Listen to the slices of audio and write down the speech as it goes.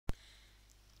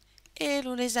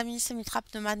Hello les amis, c'est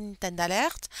Mitrap de ma Nintendo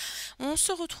Alert. On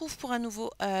se retrouve pour un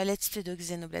nouveau Let's Play de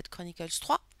Xenoblade Chronicles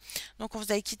 3. Donc on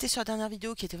vous avait quitté sur la dernière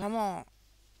vidéo qui était vraiment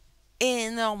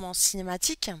énorme en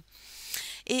cinématique.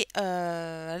 Et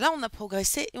là on a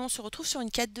progressé et on se retrouve sur une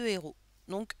quête de héros.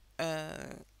 Donc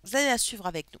vous allez la suivre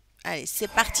avec nous. Allez, c'est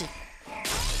parti.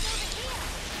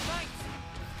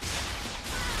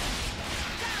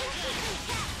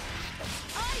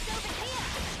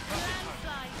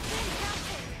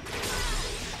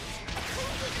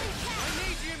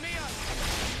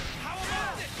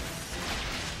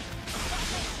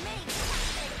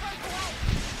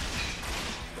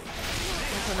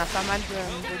 On a pas mal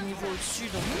de niveaux au-dessus,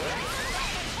 donc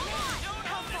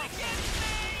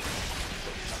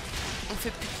on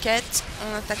fait plus de quêtes,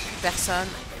 on n'attaque plus personne,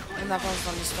 on avance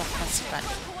dans l'histoire principale.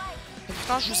 Et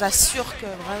pourtant, je vous assure que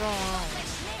vraiment, hein,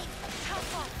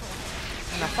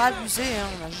 on n'a pas abusé, hein,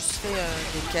 on a juste fait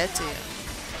des quêtes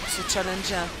et on s'est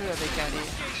challengé un peu avec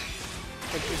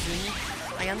quelques uniques.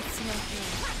 Rien de fou non plus.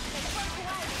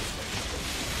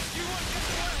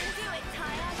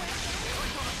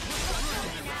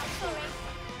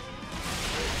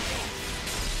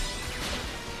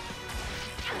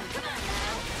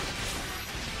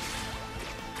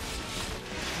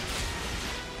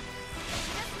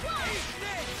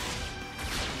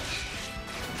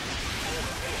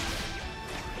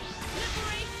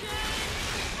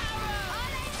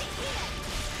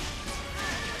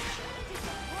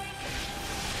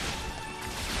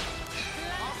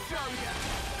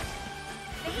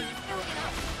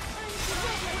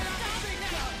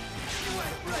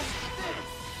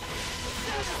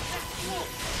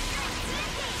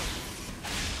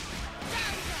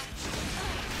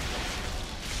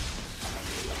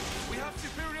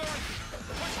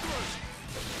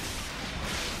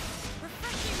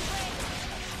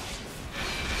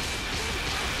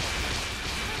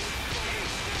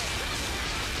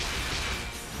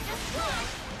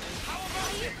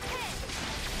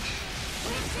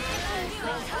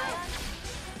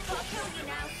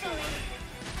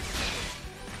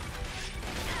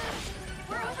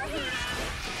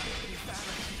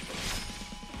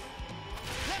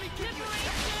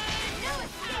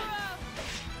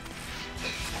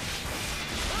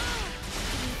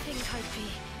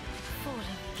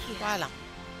 Voilà.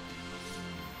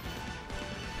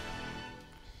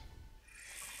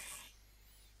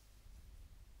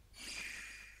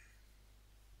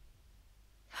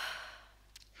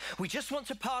 We just want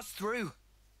to pass through.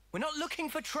 We're not looking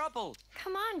for trouble.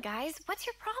 Come on, guys. What's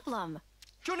your problem?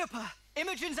 Juniper,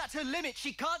 Imogen's at her limit.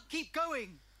 She can't keep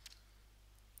going.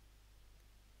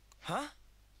 Huh?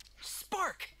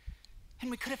 Spark! And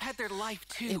we could have had their life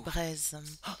too. Et braise.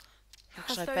 Donc,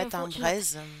 je répète, un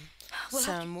braise,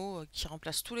 c'est un mot qui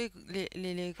remplace tous les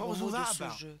gros mots de ce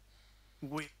jeu.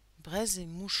 Braise et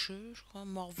moucheux, je crois,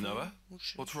 morveux,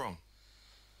 moucheux. What's wrong?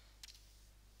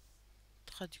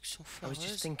 Traduction I was just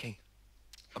foireuse. thinking.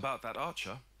 About that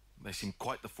archer? They seem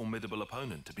quite the formidable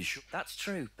opponent, to be sure. That's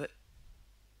true, but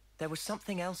there was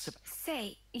something else about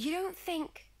Say, you don't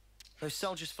think... those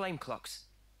soldiers' flame clocks.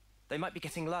 They might be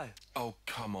getting low. Oh,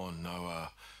 come on,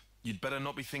 Noah. You'd better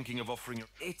not be thinking of offering...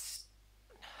 It's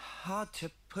hard to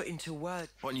put into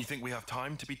words. What, and you think we have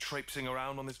time to be traipsing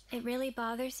around on this... It really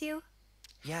bothers you?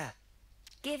 Yeah.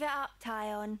 Give it up,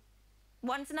 Tyon.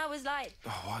 Once I was like...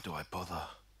 Oh, why do I bother?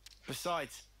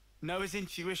 Besides, Noah's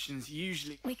intuition's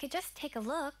usually... We could just take a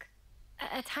look.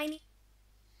 A tiny...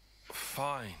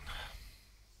 Fine.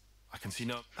 I can see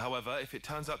no... However, if it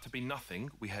turns out to be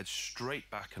nothing, we head straight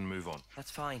back and move on.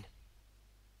 That's fine.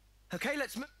 Okay,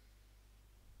 let's move.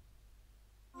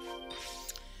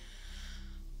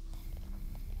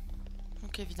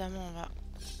 Donc évidemment, on va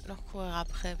leur courir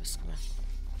après parce que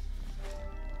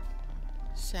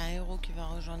c'est un héros qui va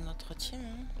rejoindre notre team.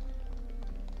 Hein.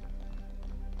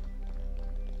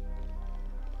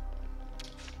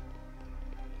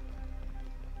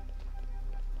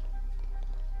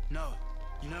 No,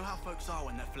 you know how folks are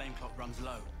when their flame clock runs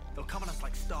low. They'll come at us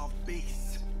like starved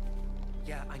beasts.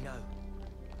 Yeah, I know.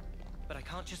 But I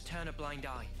can't just turn a blind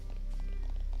eye.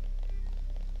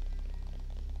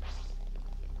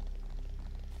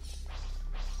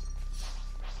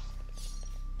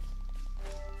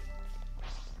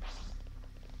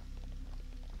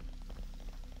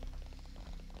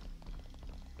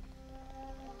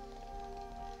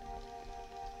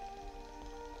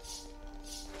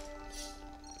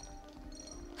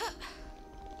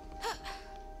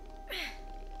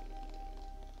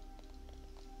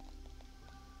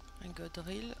 Un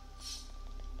godrill.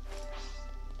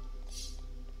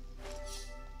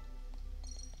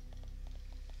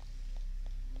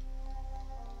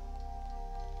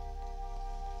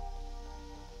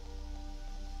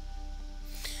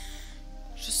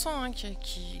 sent hein,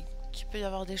 qu'il peut y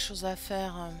avoir des choses à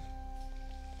faire.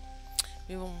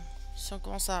 Mais bon, si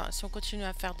on continue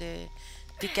à faire des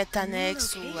quêtes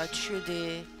annexes ou à tuer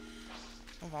des...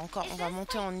 On va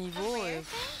monter en niveau et...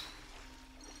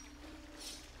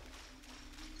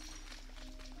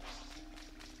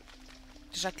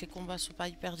 Déjà que les combats sont pas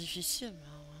hyper difficiles.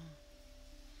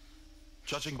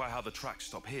 Judging by how the tracks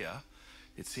stop here,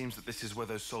 it seems that this is where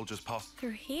those soldiers passed.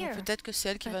 Through here. Peut-être que c'est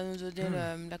elle qui va nous donner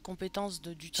la compétence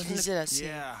d'utiliser là, ces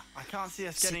I can't see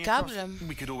us getting câbles.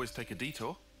 We could always take a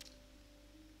detour.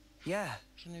 Yeah.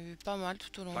 J'en ai vu pas mal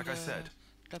tout au long Like de I said,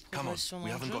 la come on, progression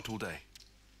we dans le haven't jeu. got all day.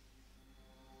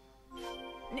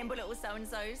 Nimble little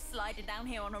so-and-so's sliding down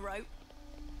here on a rope.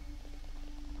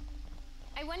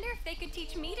 I wonder if they could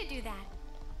teach me to do that.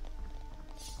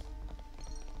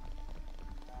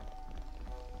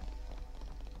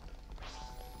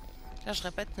 Là, je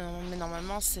répète, mais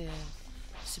normalement, ces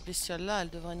bestioles-là, elles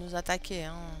devraient nous attaquer.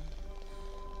 Hein.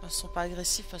 Elles sont pas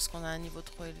agressives parce qu'on a un niveau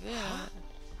trop élevé.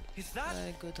 Is that?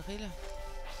 Godrill.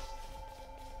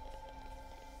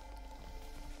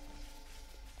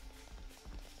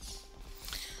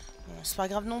 Bon, c'est pas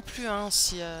grave non plus, hein,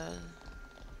 si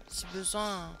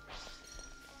besoin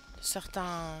de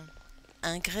certains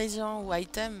ingrédients ou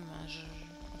items,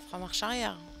 on fera marche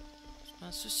arrière. C'est pas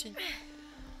un souci.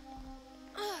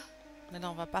 Mais là,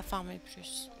 on va pas farmer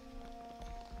plus.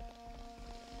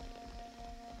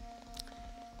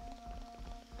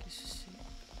 Qu'est-ce que c'est?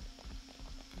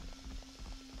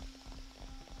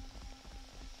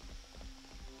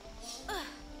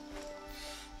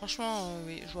 Franchement,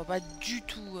 oui, je vois pas du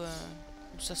tout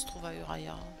où ça se trouve à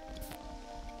Uraya.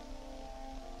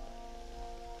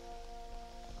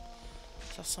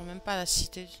 Ça ressemble même pas à la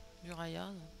cité d'Uraya.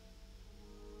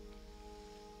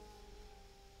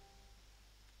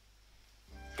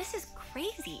 This is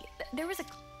crazy. There was a...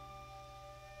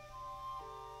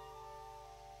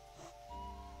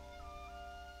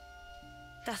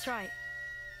 That's right.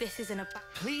 This isn't a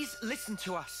Please listen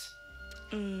to us.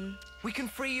 We can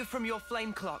free you from your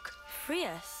flame clock. free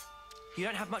us. You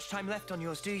don't have much time left on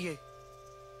yours, do you?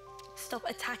 Stop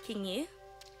attacking you.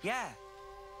 Yeah.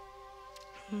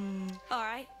 All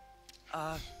right.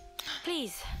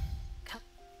 Please.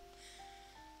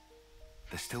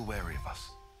 They're still wary of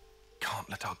us. Can't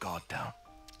let our guard down.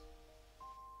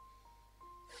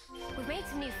 We've made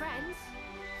some new friends.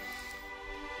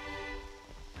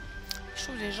 Je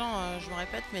trouve les gens, je me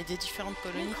répète, mais des différentes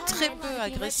colonies très peu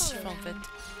agressives en fait.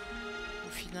 Au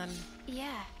final. Yeah.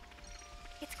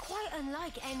 It's quite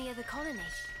unlike any other colony.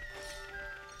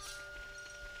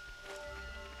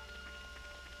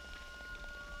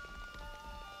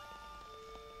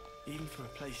 Even for a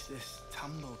place this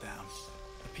tumble down,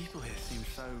 the people here seem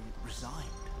so resigned.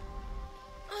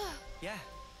 Yeah.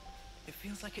 It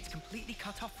feels like it's completely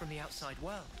cut off from the outside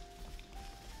world.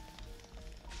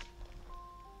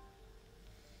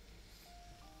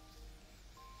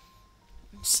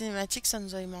 Une cinématique, ça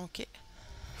nous avait manqué.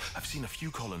 I've seen a few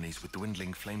colonies with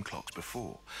dwindling flame clocks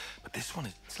before, but this one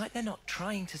is... It's like they're not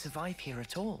trying to survive here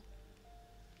at all.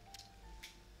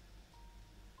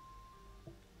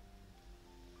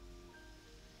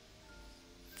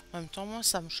 En même temps, moi,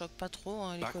 ça me choque pas trop.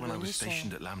 Hein. Les Back when I was colonies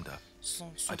stationed at Lambda,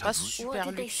 sont I'd pas had- super What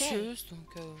did they say? luxueuses,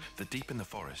 donc... the deep in the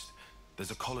forest,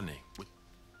 there's a colony with...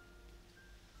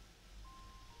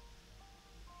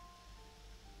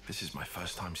 This is my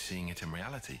first time seeing it in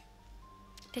reality.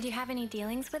 Did you have any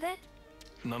dealings with it?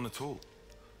 None at all.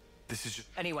 This is just...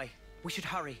 Anyway, we should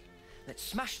hurry. Let's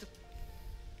smash the...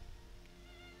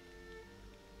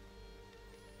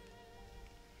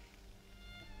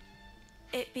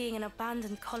 It being an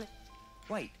abandoned colony.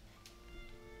 Wait.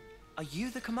 Are you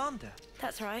the commander?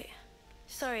 That's right.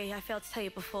 Sorry, I failed to tell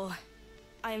you before.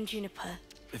 I am Juniper.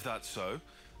 If that's so,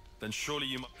 then surely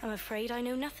you... I'm afraid I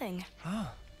know nothing.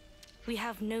 Ah. We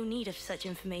have no need of such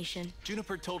information.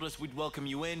 Juniper told us we'd welcome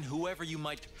you in, whoever you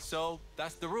might. So,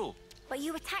 that's the rule. But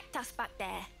you attacked us back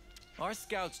there. Our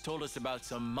scouts told us about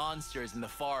some monsters in the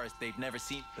forest they've never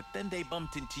seen, but then they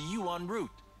bumped into you en route.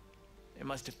 They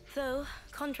must have... Though,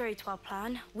 contrary to our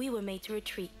plan, we were made to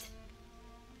retreat.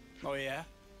 Oh yeah?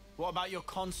 What about your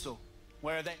consul?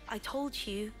 Where are they? I told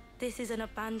you, this is an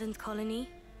abandoned colony.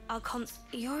 Our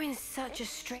You're in such a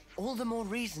strict... All the more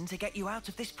reason to get you out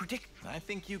of this predicament. I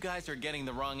think you guys are getting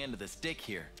the wrong end of the stick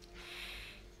here.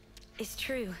 It's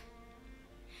true.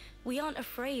 We aren't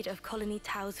afraid of Colonie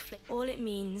Tau's flame. All it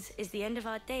means is the end of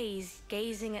our days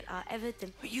gazing at our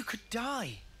evidence. But you could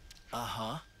die.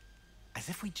 Uh-huh. As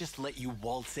if we just let you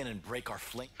waltz in and break our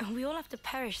flame. We all have to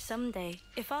perish someday.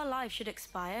 If our lives should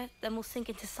expire, then we'll sink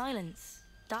into silence.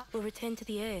 That will return to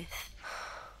the earth.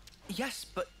 Yes,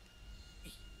 but...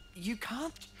 You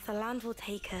can't. The land will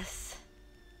take us,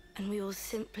 and we will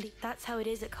simply... That's how it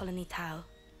is at Colonie Tau.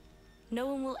 No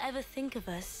one will ever think of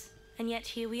us, and yet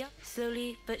here we are.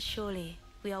 Slowly but surely,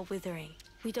 we are withering.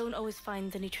 We don't always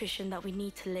find the nutrition that we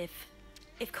need to live.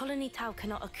 If Colonie Tau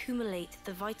cannot accumulate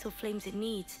the vital flames it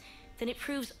needs, then it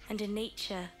proves, and in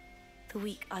nature, the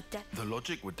weak are dead. The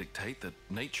logic would dictate that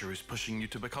nature is pushing you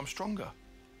to become stronger.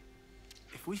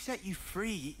 If we set you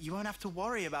free, you won't have to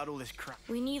worry about all this crap.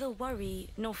 We neither worry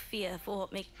nor fear for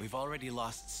what makes... We've already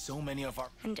lost so many of our...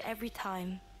 And every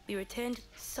time we return,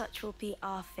 such will be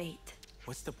our fate.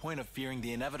 What's the point of fearing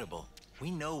the inevitable? We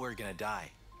know we're gonna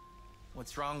die.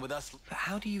 What's wrong with us? But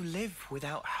how do you live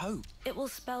without hope? It will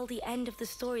spell the end of the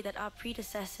story that our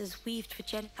predecessors weaved for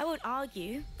I won't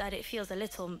argue that it feels a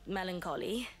little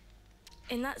melancholy.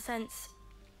 In that sense,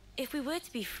 if we were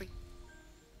to be free...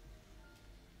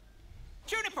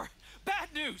 Juniper!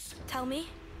 Bad news! Tell me?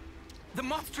 The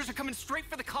monsters are coming straight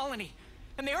for the colony,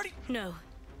 and they already... No.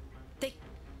 They...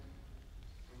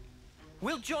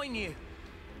 We'll join you.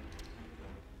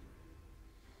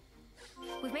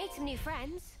 We've made some new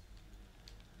friends.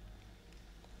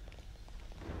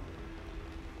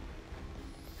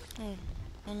 Bon,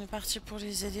 on est parti pour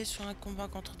les aider sur un combat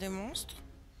contre des monstres.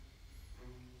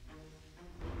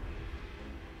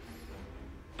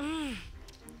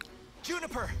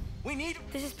 Juniper! We need...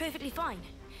 This is perfectly fine.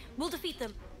 We'll defeat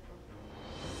them.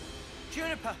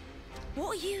 Juniper! What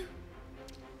are you?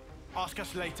 Ask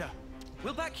us later.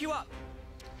 We'll back you up.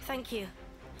 Thank you.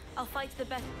 I'll fight to the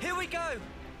best. Here we go!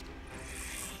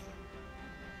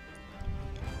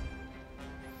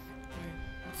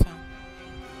 Enfin,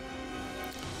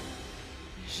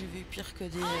 j'ai vu pire que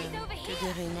des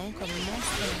rénons comme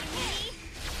monstres.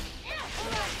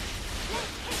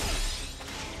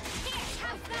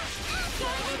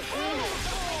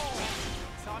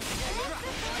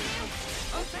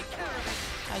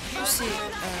 Ah, du coup, c'est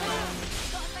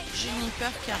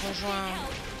Juniper qui a rejoint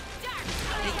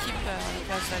l'équipe à la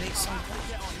place d'Alexandre.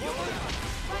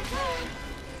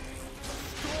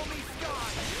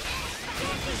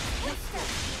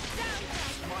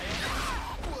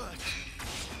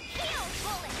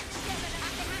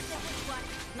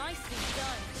 Nicely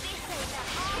done.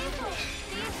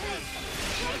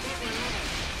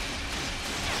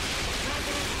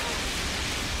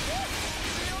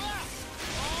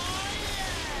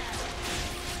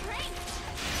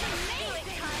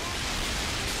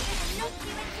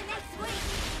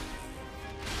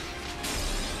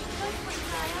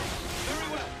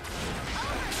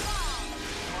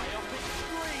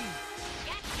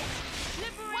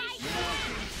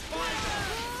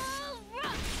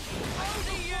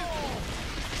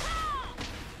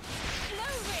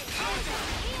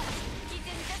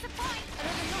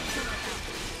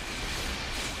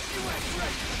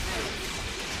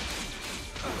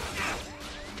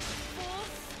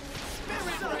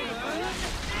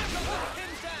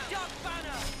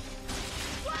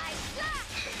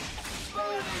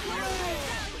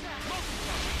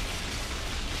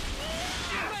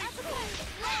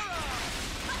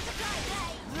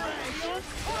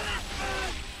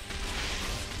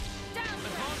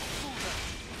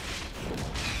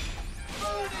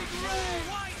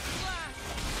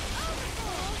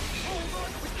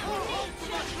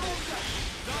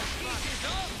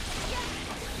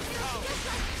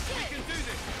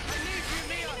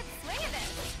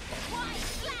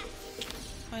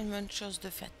 Une bonne chose de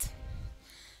faite.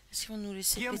 Est-ce qu'ils vont nous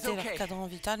laisser péter leur cadran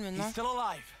vital maintenant? He's still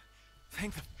alive.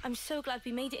 Thank them. I'm so glad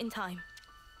we made it in time.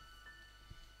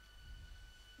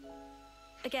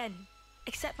 Again,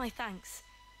 accept my thanks.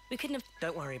 We couldn't have...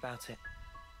 Don't worry about it.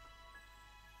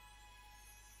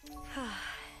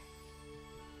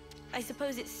 I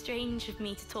suppose it's strange of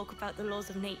me to talk about the laws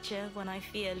of nature when I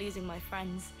fear losing my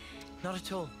friends. Not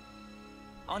at all.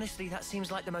 Honestly, that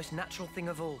seems like the most natural thing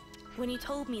of all. When you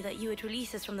told me that you would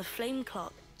release us from the flame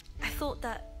clock, I thought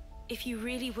that if you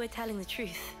really were telling the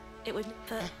truth, it would...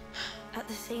 But at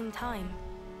the same time,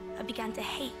 I began to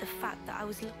hate the fact that I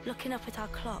was looking up at our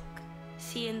clock,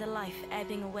 seeing the life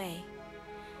ebbing away,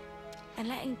 and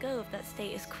letting go of that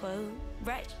status quo.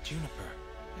 Juniper.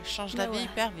 Elle change la vie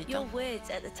hyper vite. Your words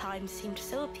at the time seemed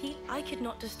so appealing. I could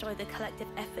not destroy the collective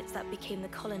efforts that became the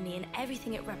colony and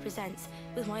everything it represents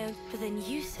with my own... But then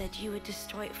you said you would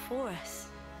destroy it for us.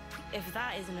 If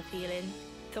that isn't appealing,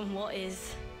 then what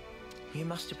is? You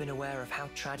must have been aware of how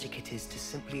tragic it is to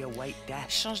simply await death.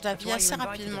 Change la That's vie why assez you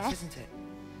invited rapidement. us, isn't it?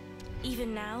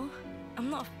 Even now, I'm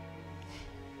not...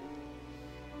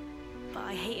 But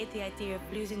I hated the idea of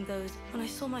losing those when I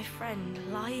saw my friend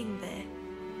lying there.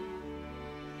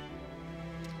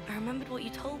 I remembered what you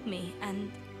told me,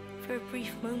 and for a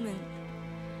brief moment,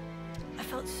 I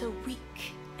felt so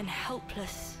weak and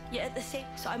helpless, yet at the same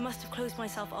so I must have closed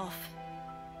myself off.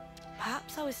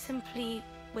 Perhaps I was simply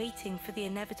waiting for the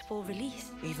inevitable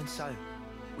release. Even so,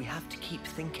 we have to keep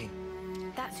thinking.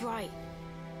 That's right.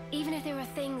 Even if there are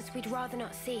things we'd rather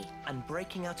not see. And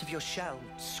breaking out of your shell,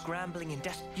 scrambling in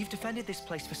you've defended this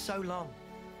place for so long.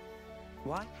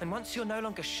 Why? And once you're no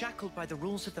longer shackled by the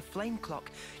rules of the flame clock,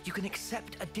 you can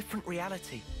accept a different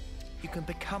reality. You can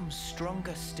become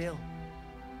stronger still.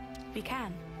 We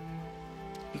can.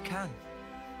 You can.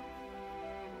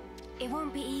 It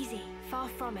won't be easy, far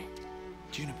from it.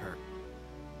 Juniper,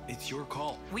 it's your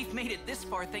call. We've made it this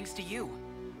far thanks to you.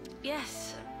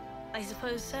 Yes, I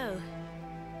suppose so.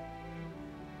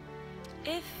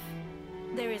 If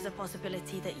there is a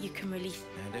possibility that you can release...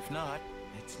 And if not,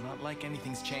 it's not like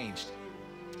anything's changed.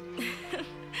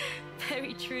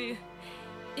 Very true.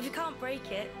 If you can't break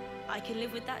it, I can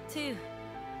live with that too.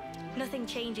 Nothing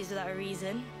changes without a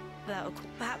reason.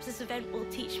 Perhaps this event will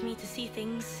teach me to see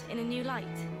things in a new light.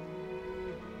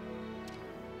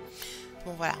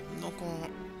 Bon voilà, donc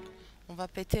on va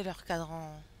péter leur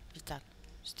cadran vital.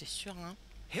 C'était sûr, hein.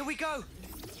 Here we go!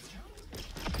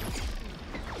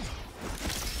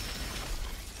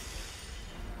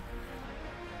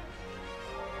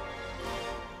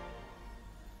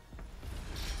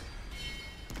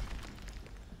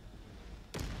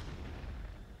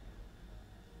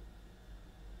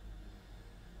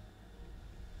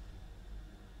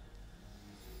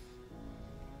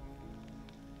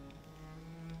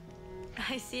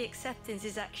 I see acceptance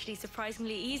is actually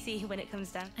surprisingly easy when it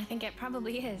comes down. I think it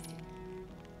probably is.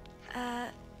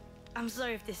 I'm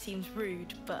sorry if this seems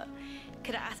rude, but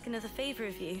could I ask another favor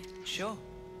of you? Sure.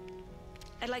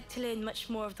 I'd like to learn much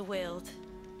more of the world,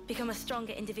 become a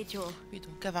stronger individual. Oui,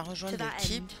 donc elle va To rejoindre that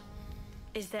l'équipe. end,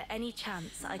 is there any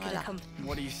chance I could Voilà. accompany?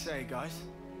 What do you say, guys?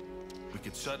 We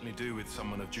could certainly do with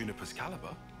someone of Juniper's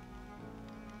caliber.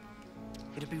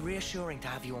 It'd be reassuring to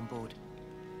have you on board.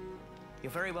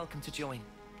 You're very welcome to join.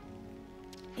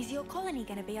 Is your colony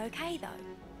gonna be okay, though?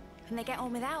 Can they get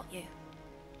on without you?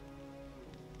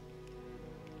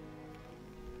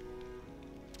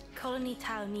 Colonie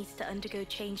Tau needs to undergo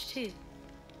change too.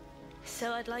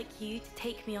 So I'd like you to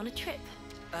take me on a trip.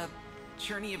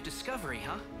 Journey of discovery,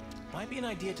 huh? Might be an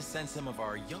idea to send some of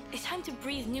our young... It's time to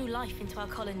breathe new life into our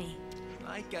colony.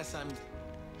 I guess I'm...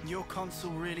 Your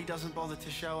consul really doesn't bother to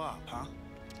show up, huh?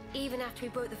 Even after we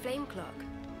broke the flame clock?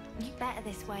 Better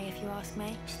this way, if you ask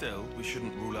me. Still, we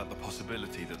shouldn't rule out the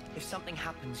possibility that... If something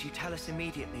happens, you tell us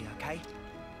immediately, okay?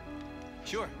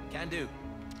 Sure, can do.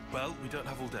 Well, we don't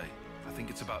have all day. I think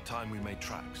it's about time we made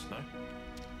tracks, no?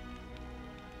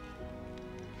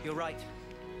 You're right.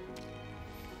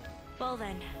 Well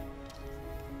then,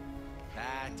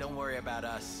 Don't worry about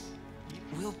us.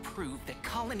 We'll prove that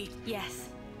Colony... yes.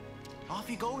 Off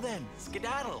you go then,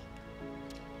 skedaddle.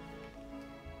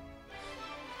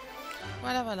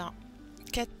 Voilà, voilà.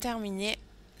 Quête terminée.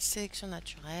 Sélection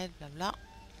naturelle, blabla.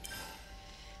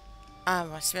 Ah,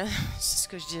 ouais, c'est bien. C'est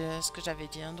ce que j'avais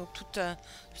dit. Hein. Donc, toutes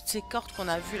ces cordes qu'on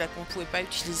a vues là, qu'on ne pouvait pas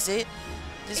utiliser,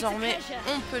 désormais,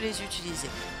 on peut les utiliser.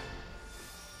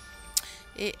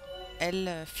 Et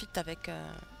elle fit avec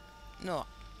Noah.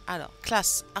 Alors,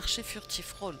 classe, archer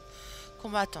furtif, rôle.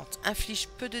 Combattante, inflige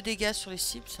peu de dégâts sur les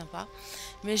cibles, sympa,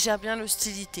 mais gère bien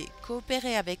l'hostilité.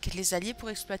 Coopérer avec les alliés pour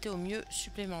exploiter au mieux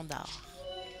supplément d'art.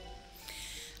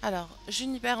 Alors,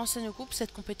 Juniper enseigne au groupe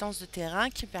cette compétence de terrain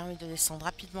qui permet de descendre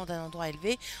rapidement d'un endroit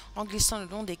élevé en glissant le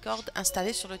long des cordes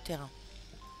installées sur le terrain.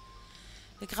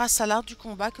 Et grâce à l'art du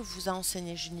combat que vous a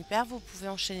enseigné Juniper, vous pouvez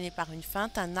enchaîner par une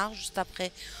feinte un art juste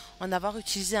après en avoir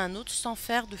utilisé un autre sans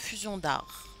faire de fusion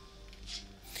d'art.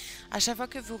 À chaque fois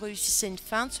que vous réussissez une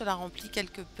feinte, cela remplit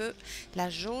quelque peu la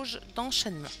jauge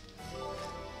d'enchaînement.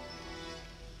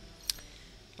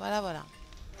 Voilà, voilà.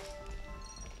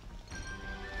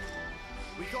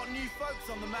 We got new folks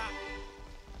on the map.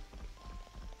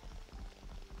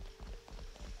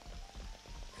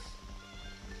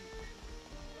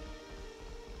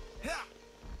 Yeah.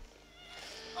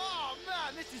 Oh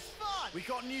man, this is fun. We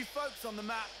got new folks on the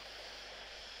map.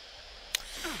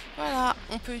 Voilà,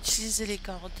 on peut utiliser les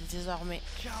cordes désormais.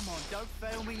 Come on, don't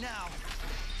fail me now.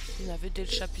 Il y avait dès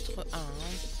le chapitre 1. Hein.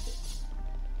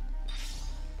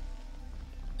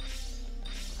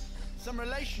 Some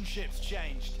relationships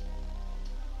changed.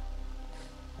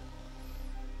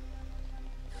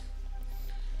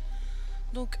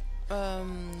 Donc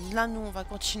là, nous, on va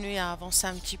continuer à avancer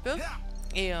un petit peu.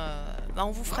 Et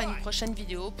on vous fera une prochaine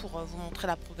vidéo pour vous montrer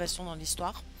la progression dans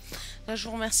l'histoire. Là, je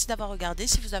vous remercie d'avoir regardé.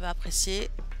 Si vous avez apprécié,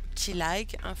 petit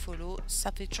like, un follow,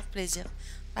 ça fait toujours plaisir.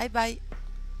 Bye bye.